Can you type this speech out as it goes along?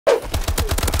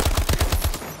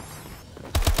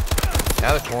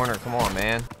Out of the corner. Come on,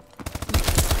 man.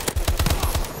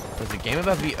 Is the game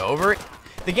about to be over?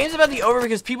 The game's about to be over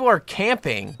because people are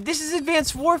camping. This is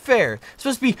Advanced Warfare. It's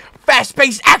supposed to be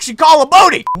fast-paced action Call of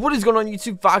Duty. What is going on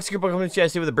YouTube? Foxy Grandpa coming to you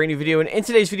guys with a brand new video. And in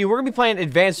today's video, we're going to be playing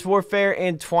Advanced Warfare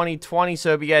in 2020.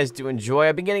 So I hope you guys do enjoy.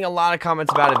 I've been getting a lot of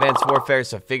comments about Advanced Warfare,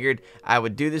 so I figured I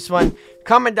would do this one.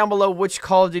 Comment down below which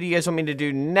Call of Duty you guys want me to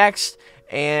do next.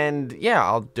 And yeah,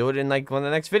 I'll do it in like one of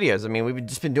the next videos. I mean, we've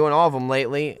just been doing all of them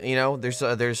lately. You know, there's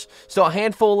still a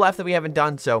handful left that we haven't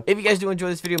done. So if you guys do enjoy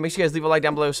this video, make sure you guys leave a like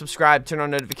down below, subscribe, turn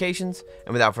on notifications.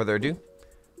 And without further ado,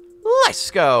 let's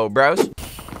go, bros.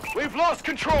 We've lost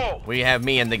control. We have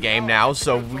me in the game now,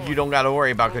 so you don't got to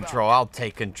worry about control. I'll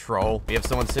take control. We have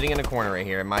someone sitting in a corner right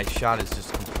here, and my shot is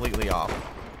just completely off.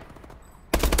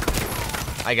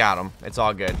 I got him. It's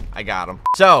all good. I got him.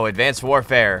 So, Advanced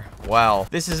Warfare. Well,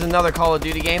 this is another Call of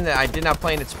Duty game that I did not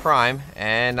play in its prime,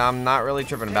 and I'm not really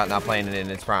tripping about not playing it in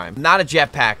its prime. I'm not a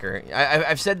jetpacker.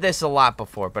 I've said this a lot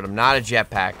before, but I'm not a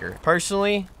jetpacker.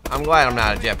 Personally, I'm glad I'm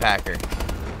not a jetpacker.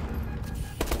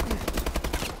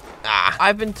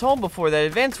 I've been told before that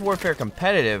Advanced Warfare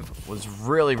Competitive was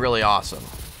really, really awesome.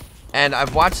 And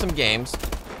I've watched some games.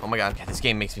 Oh my god, this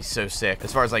game makes me so sick.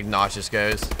 As far as like nauseous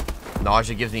goes.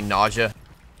 Nausea gives me nausea.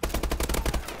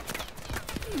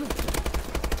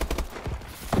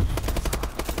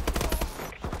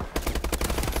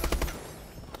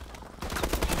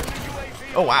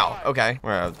 Oh wow, okay.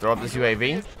 We're gonna throw up this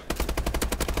UAV.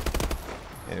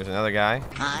 There's another guy.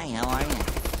 Hi, how are you?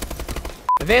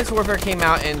 Advanced Warfare came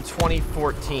out in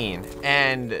 2014,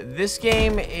 and this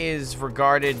game is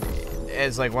regarded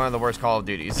as like one of the worst Call of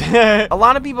Duties. A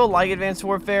lot of people like Advanced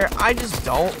Warfare. I just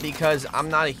don't, because I'm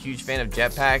not a huge fan of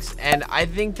jetpacks, and I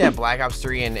think that Black Ops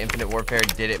 3 and Infinite Warfare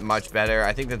did it much better.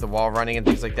 I think that the wall running and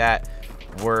things like that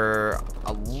were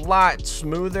a lot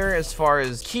smoother as far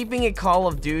as keeping it Call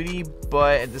of Duty,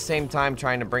 but at the same time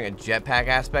trying to bring a jetpack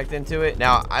aspect into it.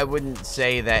 Now, I wouldn't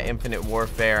say that Infinite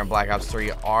Warfare and Black Ops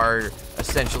 3 are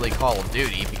essentially Call of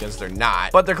Duty, because they're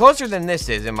not, but they're closer than this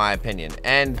is, in my opinion.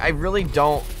 And I really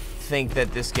don't think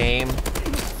that this game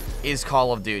is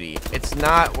Call of Duty. It's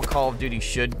not what Call of Duty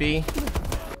should be.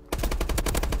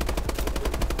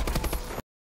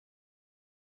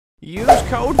 Use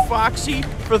code FOXY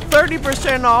for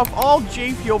 30% off all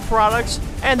G Fuel products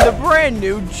and the brand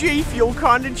new G Fuel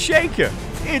Condensate Shaker.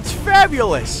 It's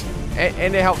fabulous.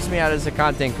 And it helps me out as a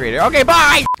content creator. Okay,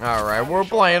 bye! Alright, we're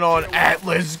playing on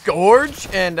Atlas Gorge.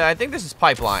 And I think this is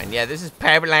Pipeline. Yeah, this is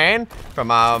Pipeline from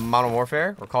Modern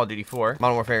Warfare, or Call of Duty 4.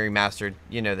 Modern Warfare Remastered.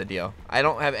 You know the deal. I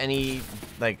don't have any,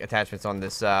 like, attachments on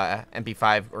this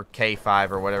MP5 or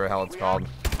K5 or whatever the hell it's called.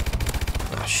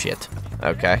 Oh, shit.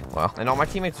 Okay, well, and all my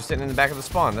teammates are sitting in the back of the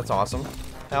spawn. That's awesome.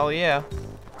 Hell yeah.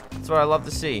 That's what I love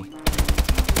to see.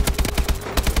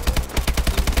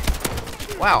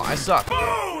 Wow, I suck.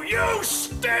 Oh, you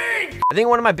stink! I think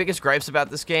one of my biggest gripes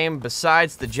about this game,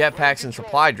 besides the jetpacks and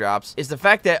supply drops, is the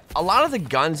fact that a lot of the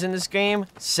guns in this game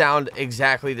sound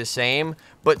exactly the same,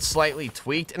 but slightly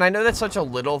tweaked. And I know that's such a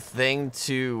little thing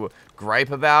to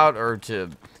gripe about or to,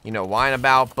 you know, whine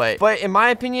about, but in my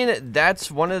opinion,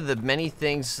 that's one of the many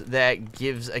things that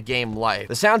gives a game life.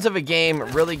 The sounds of a game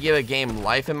really give a game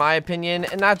life, in my opinion,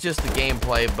 and not just the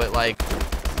gameplay, but like,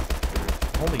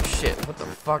 holy shit, what the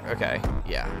fuck? Okay,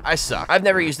 yeah, I suck. I've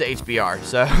never used the HBR,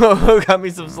 so cut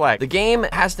me some slack. The game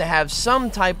has to have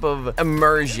some type of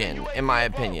immersion, in my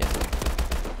opinion.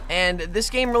 And this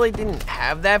game really didn't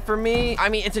have that for me. I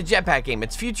mean, it's a jetpack game.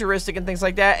 It's futuristic and things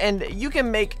like that, and you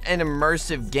can make an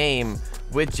immersive game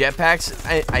with jetpacks,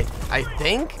 I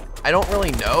think. I don't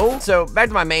really know. So back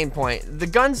to my main point, the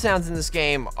gun sounds in this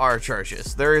game are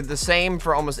atrocious. They're the same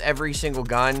for almost every single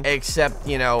gun, except,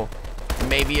 you know,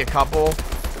 maybe a couple.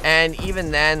 And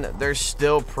even then, they're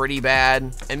still pretty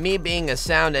bad. And me being a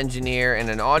sound engineer and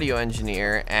an audio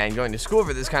engineer and going to school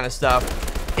for this kind of stuff,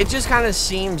 it just kind of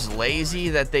seems lazy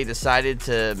that they decided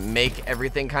to make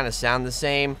everything kind of sound the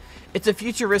same. It's a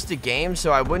futuristic game,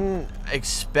 so I wouldn't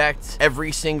expect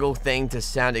every single thing to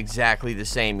sound exactly the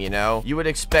same, you know? You would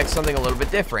expect something a little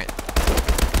bit different.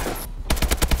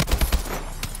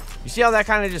 You see how that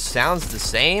kind of just sounds the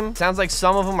same? Sounds like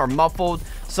some of them are muffled,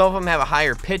 some of them have a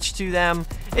higher pitch to them.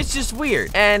 It's just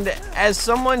weird. And as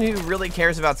someone who really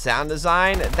cares about sound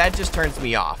design, that just turns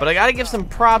me off. But I gotta give some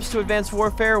props to Advanced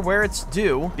Warfare where it's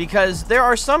due, because there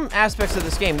are some aspects of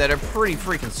this game that are pretty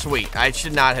freaking sweet. I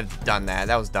should not have done that.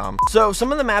 That was dumb. So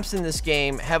some of the maps in this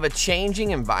game have a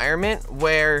changing environment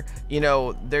where, you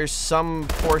know, there's some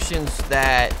portions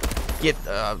that get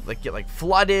like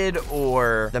flooded,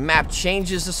 or the map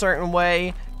changes a certain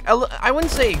way. I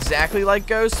wouldn't say exactly like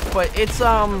Ghost, but it's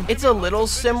a little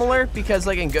similar because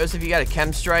like in Ghost, if you got a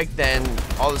chem strike, then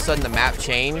all of a sudden the map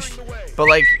changed. But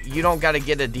like you don't got to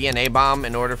get a DNA bomb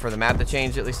in order for the map to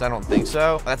change. At least I don't think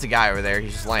so. Oh, that's a guy over there.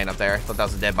 He's just laying up there. I thought that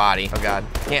was a dead body. Oh god,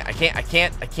 I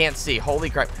can't see. Holy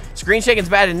crap! Screen shaking's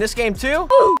bad in this game too.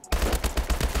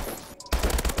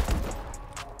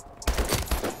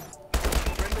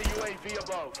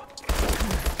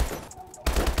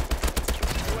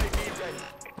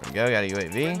 There we go, got a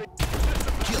UAV.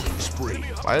 Killing spree.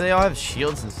 Why do they all have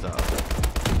shields and stuff?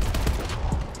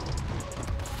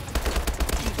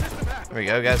 There we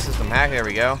go, got a system hack, there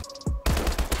we go.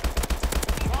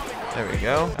 There we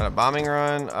go, got a bombing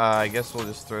run. I guess we'll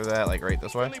just throw that like right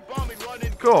this way.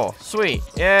 Cool, sweet,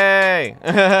 yay!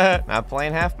 Not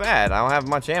playing half bad. I don't have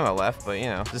much ammo left, but you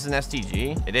know. Is this an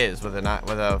STG? It is, with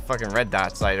a fucking red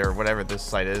dot sight or whatever this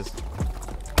sight is.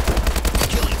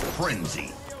 Killing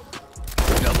frenzy.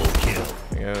 Double kill.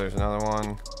 There we go, there's another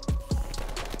one.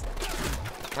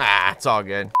 Ah, it's all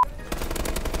good.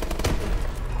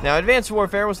 Now, Advanced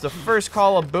Warfare was the first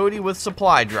Call of Duty with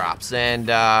supply drops, and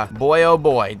boy oh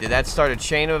boy, did that start a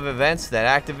chain of events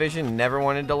that Activision never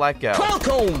wanted to let go.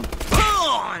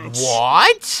 Punch!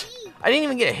 What? I didn't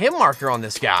even get a hit marker on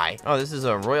this guy. Oh, this is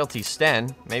a royalty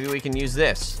Sten. Maybe we can use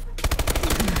this.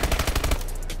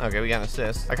 Okay, we got an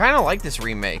assist. I kind of like this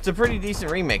remake. It's a pretty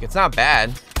decent remake. It's not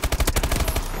bad.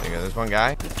 There you go, there's one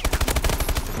guy.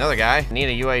 Another guy.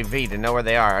 Need a UAV to know where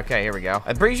they are. Okay, here we go.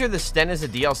 I'm pretty sure the Sten is a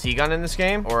DLC gun in this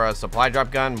game, or a supply drop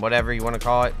gun, whatever you want to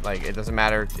call it. Like, it doesn't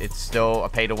matter. It's still a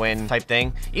pay-to-win type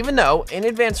thing. Even though, in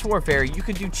Advanced Warfare, you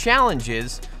could do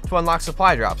challenges to unlock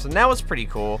supply drops, and that was pretty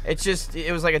cool. It's just,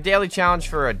 it was like a daily challenge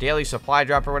for a daily supply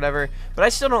drop or whatever, but I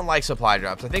still don't like supply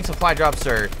drops. I think supply drops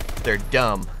they're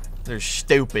dumb. They're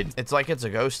stupid. It's like it's a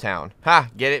ghost town. Ha,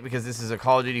 get it? Because this is a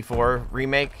Call of Duty 4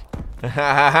 remake? Ha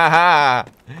ha ha ha.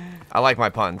 I like my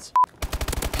puns.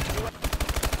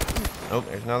 Oh,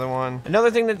 there's another one.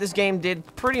 Another thing that this game did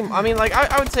I mean, like,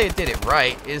 I would say it did it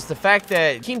right, is the fact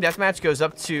that Team Deathmatch goes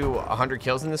up to 100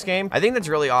 kills in this game. I think that's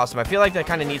really awesome. I feel like that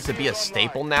kind of needs to be a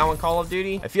staple now in Call of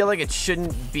Duty. I feel like it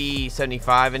shouldn't be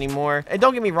 75 anymore. And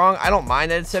don't get me wrong, I don't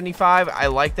mind that it's 75. I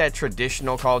like that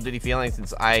traditional Call of Duty feeling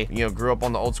since I, you know, grew up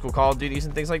on the old school Call of Duties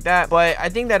and things like that. But I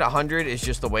think that 100 is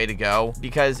just the way to go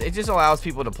because it just allows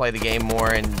people to play the game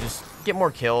more and just get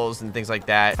more kills and things like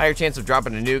that. Higher chance of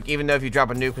dropping a nuke, even though if you drop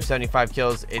a nuke with 75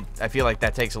 kills, I feel like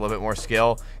that takes a little bit more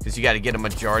skill because you got to get a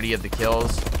majority of the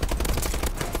kills.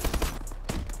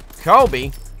 Kobe.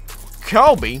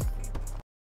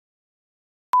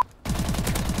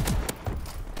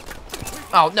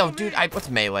 Oh, no, dude, what's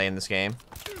melee in this game?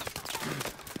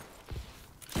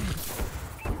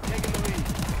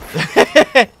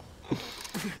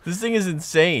 This thing is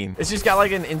insane. It's just got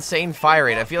like an insane fire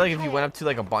rate. I feel like if you went up to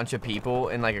like a bunch of people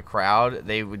in like a crowd,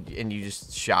 and you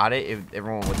just shot it,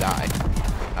 everyone would die.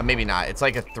 Maybe not. It's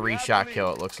like a 3-shot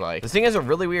kill, it looks like. This thing has a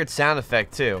really weird sound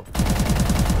effect too.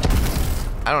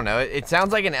 I don't know. It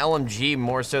sounds like an LMG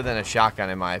more so than a shotgun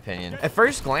in my opinion. At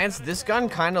first glance, this gun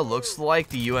kind of looks like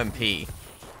the UMP.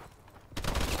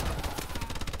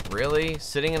 Really?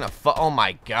 Sitting in a oh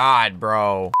my god,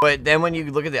 bro. But then when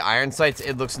you look at the iron sights,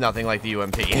 it looks nothing like the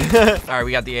UMP. Alright,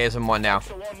 we got the ASM-1 now.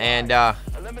 And,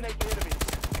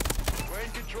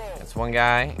 that's one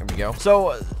guy. Here we go.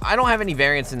 So, I don't have any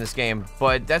variants in this game,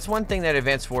 but that's one thing that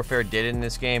Advanced Warfare did in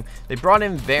this game. They brought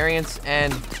in variants,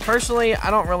 and personally, I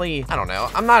don't know.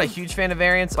 I'm not a huge fan of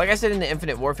variants. Like I said in the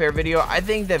Infinite Warfare video, I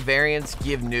think that variants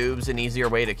give noobs an easier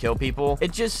way to kill people.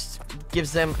 It just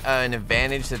gives them an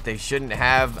advantage that they shouldn't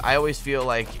have. I always feel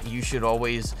like you should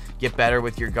always get better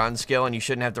with your gun skill, and you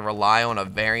shouldn't have to rely on a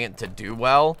variant to do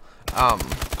well.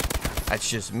 That's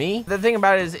just me. The thing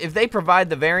about it is, if they provide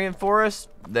the variant for us,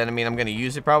 then I mean, I'm gonna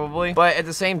use it probably. But at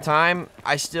the same time,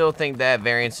 I still think that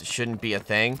variants shouldn't be a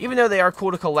thing. Even though they are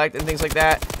cool to collect and things like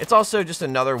that, it's also just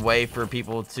another way for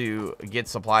people to get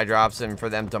supply drops and for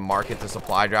them to market the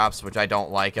supply drops, which I don't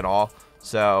like at all.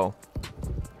 So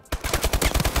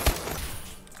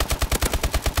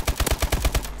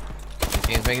this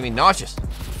game's making me nauseous.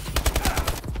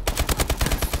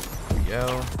 There we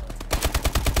go.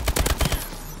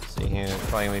 Here, there's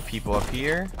probably gonna be people up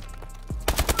here.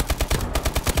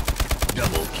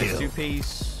 Double kill.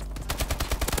 Two-piece.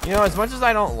 You know, as much as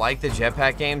I don't like the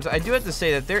jetpack games, I do have to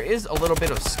say that there is a little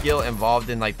bit of skill involved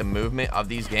in like the movement of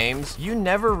these games. You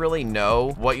never really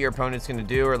know what your opponent's gonna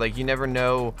do, or like you never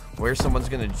know where someone's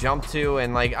gonna jump to,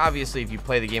 and like obviously if you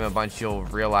play the game a bunch, you'll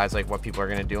realize like what people are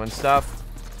gonna do and stuff.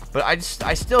 But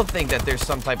I still think that there's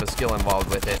some type of skill involved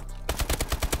with it.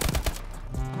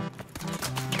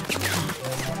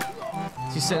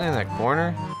 Is he sitting in that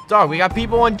corner? Dog, we got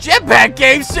people on jetpack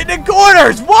games sitting in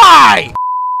corners. Why?